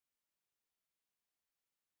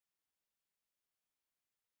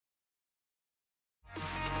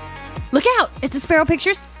Look out! It's a Sparrow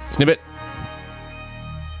Pictures. Snippet.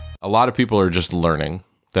 A lot of people are just learning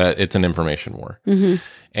that it's an information war,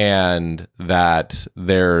 and that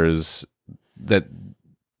there's the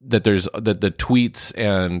tweets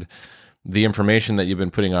and the information that you've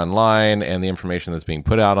been putting online and the information that's being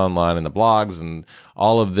put out online and the blogs and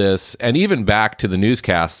all of this, and even back to the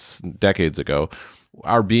newscasts decades ago,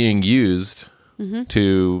 are being used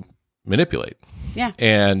to manipulate. Yeah.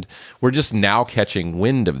 And we're just now catching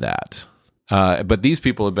wind of that. But these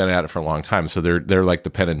people have been at it for a long time. So they're like the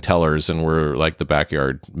Penn and Tellers, and we're like the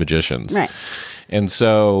backyard magicians. Right. And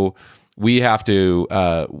so we have to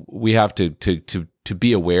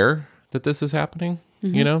be aware that this is happening,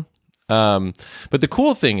 you know? But the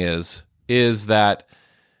cool thing is that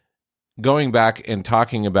going back and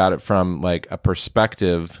talking about it from like a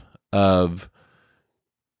perspective of,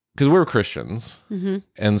 because we're Christians,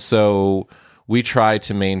 and so we try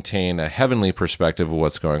to maintain a heavenly perspective of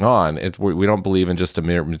what's going on. We don't believe in just a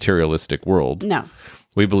materialistic world. No.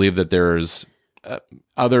 We believe that there's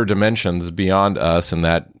other dimensions beyond us, and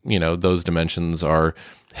that, you know, those dimensions are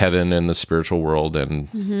heaven and the spiritual world,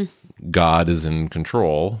 and God is in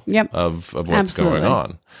control of what's going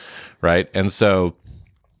on, right? And so,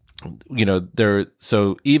 you know,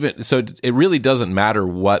 so it really doesn't matter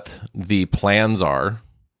what the plans are,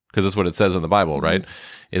 because that's what it says in the Bible, right?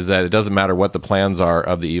 Is that it doesn't matter what the plans are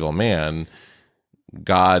of the evil man.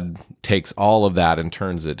 God takes all of that and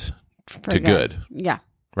turns it to good. Yeah.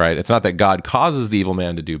 Right? It's not that God causes the evil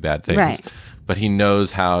man to do bad things, but he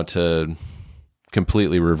knows how to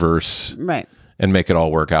completely reverse and make it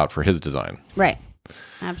all work out for his design. Right.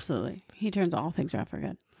 Absolutely. He turns all things around for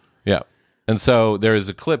good. Yeah. And so there is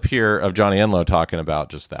a clip here of Johnny Enlow talking about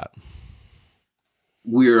just that.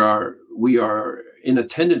 We are in a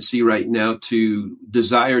tendency right now to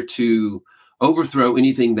desire to overthrow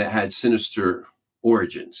anything that had sinister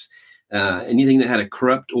origins, anything that had a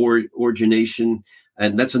corrupt origination.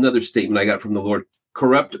 And that's another statement I got from the Lord.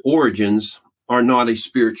 Corrupt origins are not a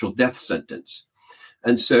spiritual death sentence.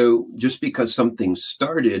 And so just because something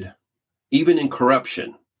started, even in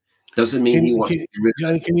corruption, doesn't mean he wants to get rid of it.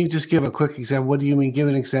 Johnny, can you just give a quick example? What do you mean? Give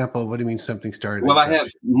an example of what do you mean something started? Well, I have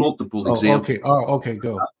multiple examples. Okay,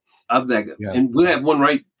 go. Of that. Yeah. And we'll have one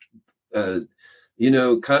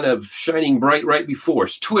kind of shining bright right before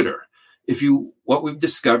us, Twitter. What we've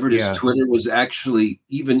discovered is Twitter was actually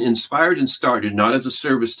even inspired and started not as a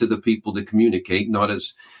service to the people to communicate, not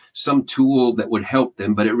as some tool that would help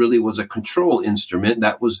them, but it really was a control instrument.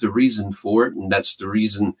 That was the reason for it. And that's the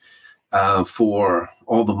reason for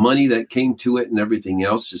all the money that came to it and everything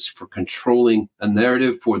else, is for controlling a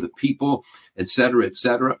narrative for the people, et cetera, et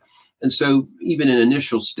cetera. And so even in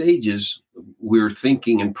initial stages, we're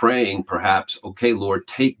thinking and praying perhaps, okay, Lord,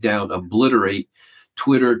 take down, obliterate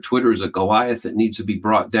Twitter. Twitter is a Goliath that needs to be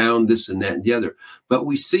brought down, this and that and the other. But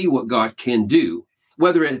we see what God can do.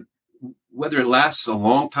 Whether it lasts a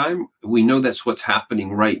long time, we know that's what's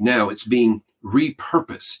happening right now. It's being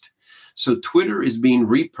repurposed. So Twitter is being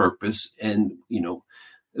repurposed, and, you know,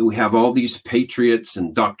 we have all these patriots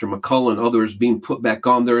and Dr. McCullough and others being put back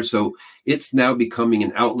on there. So it's now becoming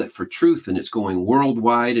an outlet for truth, and it's going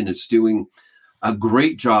worldwide, and it's doing a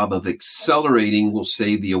great job of accelerating, we'll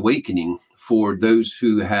say, the awakening for those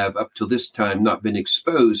who have up to this time not been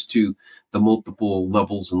exposed to the multiple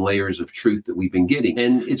levels and layers of truth that we've been getting.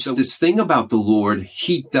 And it's this thing about the Lord,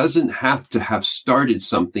 he doesn't have to have started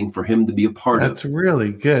something for him to be a part of it. That's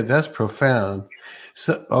really good. That's profound.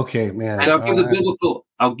 So, okay, man. And I'll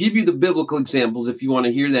give you the biblical examples if you want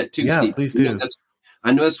to hear that too, Steve. Please do.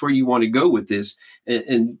 I know that's where you want to go with this,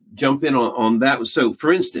 and jump in on that. So,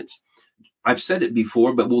 for instance, I've said it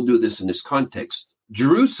before, but we'll do this in this context.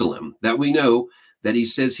 Jerusalem, that we know that he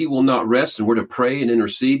says he will not rest, and we're to pray and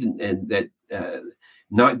intercede, and that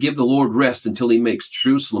not give the Lord rest until he makes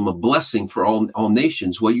Jerusalem a blessing for all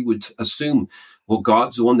nations. Well, you would assume, well,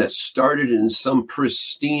 God's the one that started it in some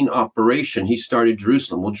pristine operation. He started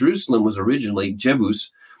Jerusalem. Well, Jerusalem was originally Jebus,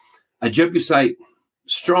 a Jebusite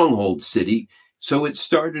stronghold city. So it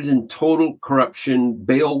started in total corruption,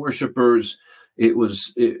 Baal worshipers.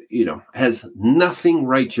 Has nothing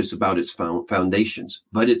righteous about its foundations,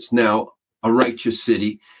 but it's now a righteous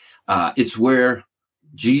city. It's where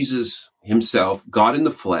Jesus himself, God in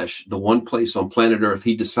the flesh, the one place on planet Earth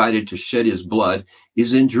he decided to shed his blood,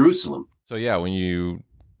 is in Jerusalem. So yeah, when you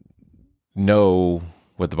know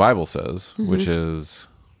what the Bible says, which is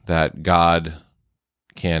that God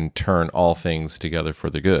can turn all things together for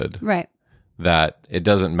the good. Right. That it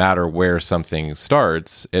doesn't matter where something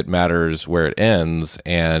starts, it matters where it ends,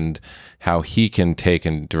 and how he can take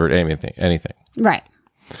and divert anything. Right.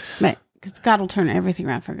 Because God will turn everything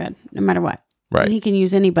around for good, no matter what. Right. And he can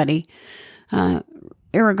use anybody,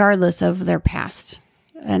 irregardless of their past.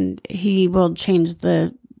 And he will change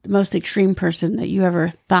the most extreme person that you ever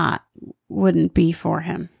thought wouldn't be for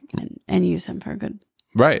him and use him for good.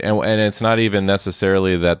 Right. And it's not even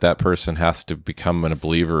necessarily that person has to become a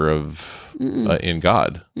believer of in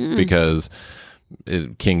God, because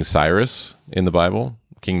King Cyrus in the Bible,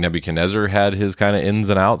 King Nebuchadnezzar had his kind of ins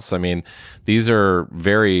and outs. I mean, these are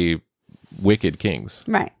very wicked kings.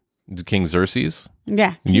 Right. King Xerxes.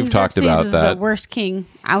 Yeah. You've talked about is that. The worst king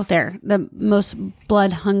out there, the most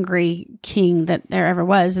blood-hungry king that there ever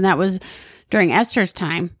was. And that was during Esther's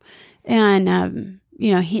time. And,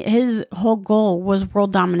 his whole goal was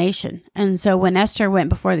world domination. And so when Esther went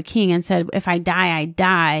before the king and said, if I die, I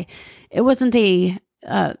die, it wasn't a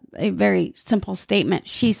very simple statement.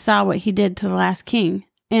 She saw what he did to the last king.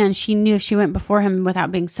 And she knew if she went before him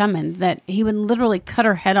without being summoned, that he would literally cut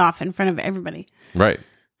her head off in front of everybody. Right.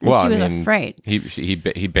 And she was afraid.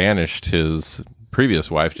 He banished his previous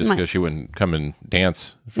wife just because she wouldn't come and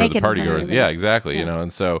dance for Naked the party goers. Yeah, exactly. Yeah.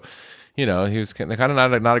 And so, he was kind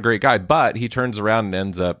of not a great guy, but he turns around and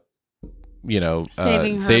ends up,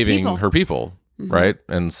 saving her people, right?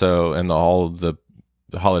 And so, and all of the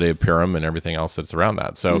holiday of Purim and everything else that's around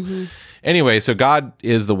that. So, anyway, so God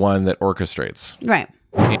is the one that orchestrates. Right.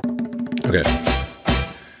 Okay.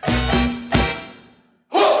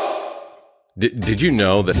 Did you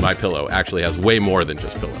know that MyPillow actually has way more than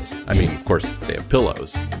just pillows? I mean, of course, they have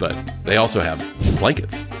pillows, but they also have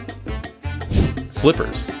blankets,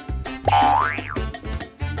 slippers,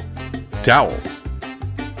 towels,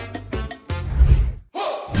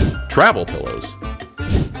 travel pillows,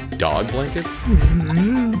 dog blankets,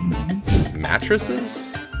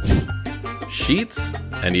 mattresses, sheets,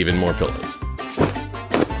 and even more pillows.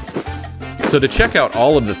 So to check out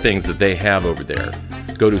all of the things that they have over there,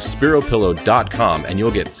 go to spiropillow.com and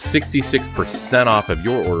you'll get 66% off of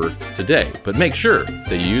your order today. But make sure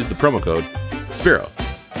that you use the promo code Spiro.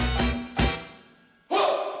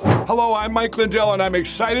 Hello, I'm Mike Lindell, and I'm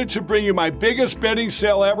excited to bring you my biggest bedding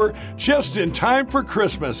sale ever, just in time for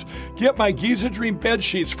Christmas. Get my Giza Dream bed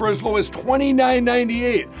sheets for as low as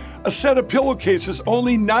 $29.98. A set of pillowcases,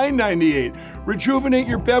 only $9.98. Rejuvenate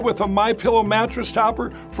your bed with a MyPillow mattress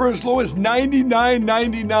topper for as low as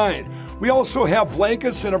 $99.99. We also have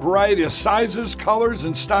blankets in a variety of sizes, colors,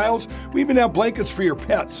 and styles. We even have blankets for your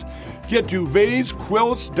pets. Get duvets,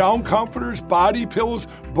 quilts, down comforters, body pillows,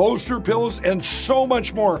 bolster pillows, and so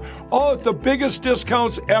much more, all at the biggest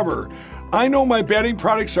discounts ever. I know my bedding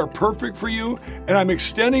products are perfect for you, and I'm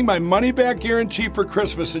extending my money-back guarantee for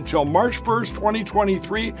Christmas until March 1st,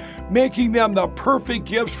 2023, making them the perfect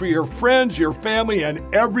gifts for your friends, your family, and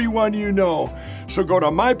everyone you know. So go to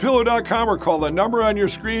MyPillow.com or call the number on your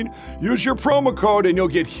screen, use your promo code, and you'll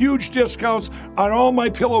get huge discounts on all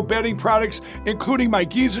MyPillow bedding products, including my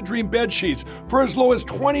Giza Dream bed sheets, for as low as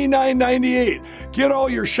 $29.98. Get all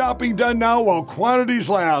your shopping done now while quantities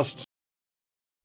last.